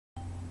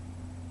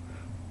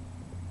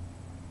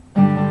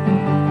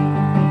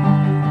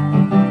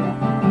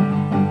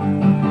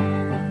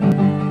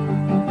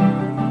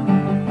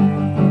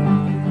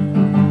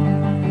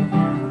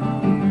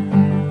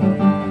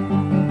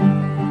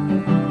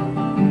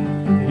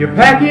You're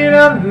packing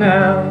up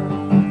now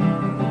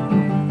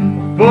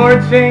for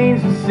a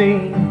change of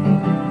scene,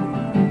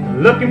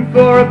 looking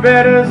for a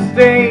better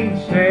stage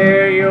to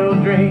air your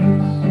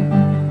dreams.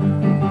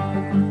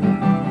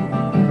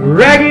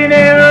 Ragged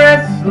and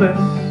restless,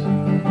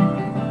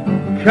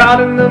 caught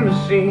in the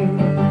machine.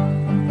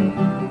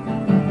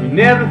 You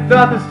never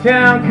thought this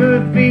town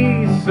could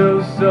be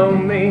so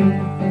mean.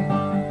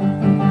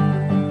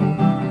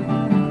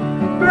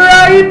 For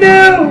all you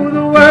knew,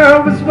 the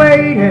world was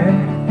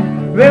waiting.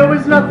 There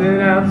was nothing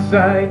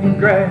outside your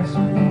grasp.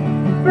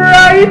 For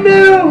all you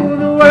knew,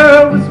 the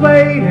world was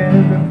waiting,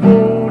 and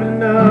old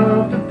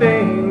enough to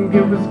think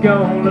it was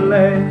gonna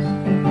last.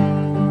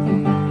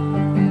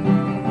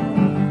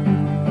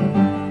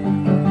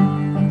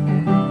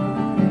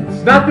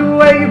 It's not the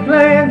way you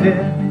planned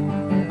it,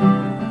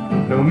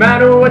 no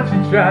matter what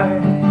you try.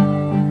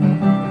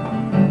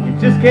 You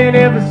just can't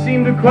ever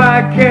seem to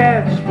quite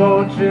catch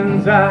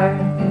fortune's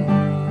eye.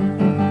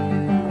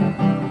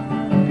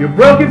 You're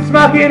broken,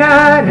 smoking,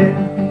 hiding.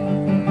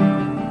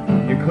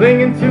 You're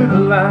clinging to the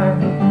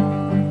line.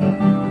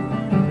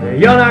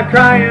 You're not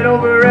crying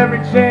over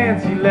every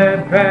chance you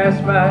let pass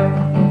by.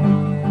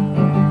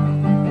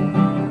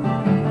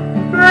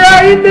 For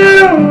all you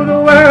knew,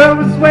 the world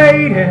was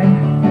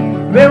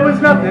waiting. There was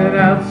nothing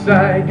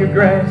outside your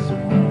grasp.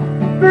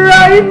 For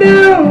all you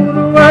knew,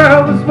 the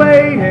world was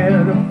waiting,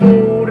 and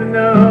old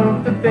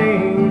enough to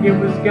think it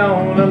was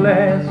gonna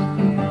last.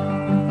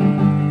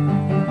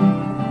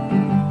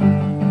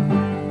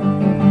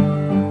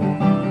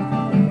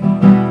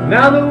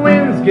 Now the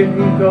wind's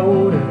getting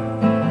colder,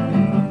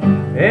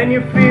 and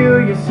you feel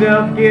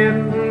yourself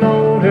getting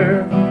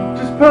older.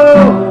 Just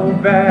pull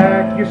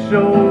back your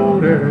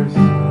shoulders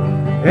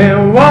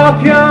and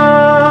walk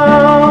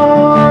on.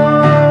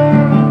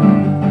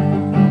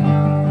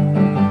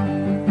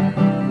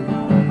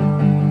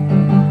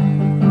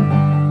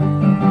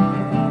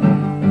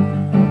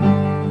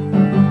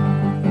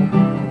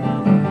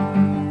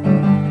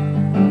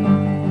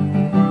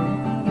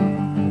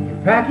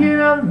 You're packing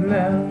up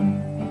now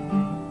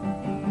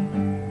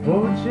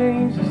for a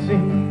change of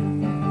scene,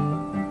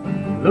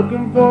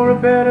 looking for a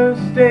better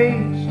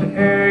stage to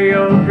air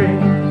your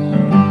dreams.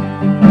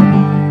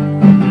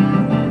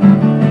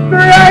 For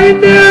all you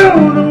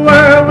knew, the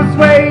world was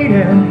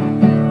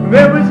waiting.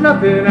 There was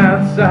nothing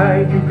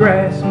outside your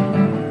grasp.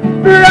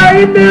 For all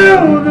you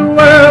knew, the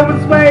world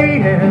was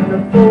waiting,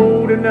 and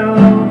old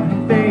enough to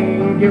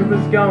think it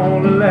was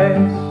gonna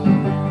last.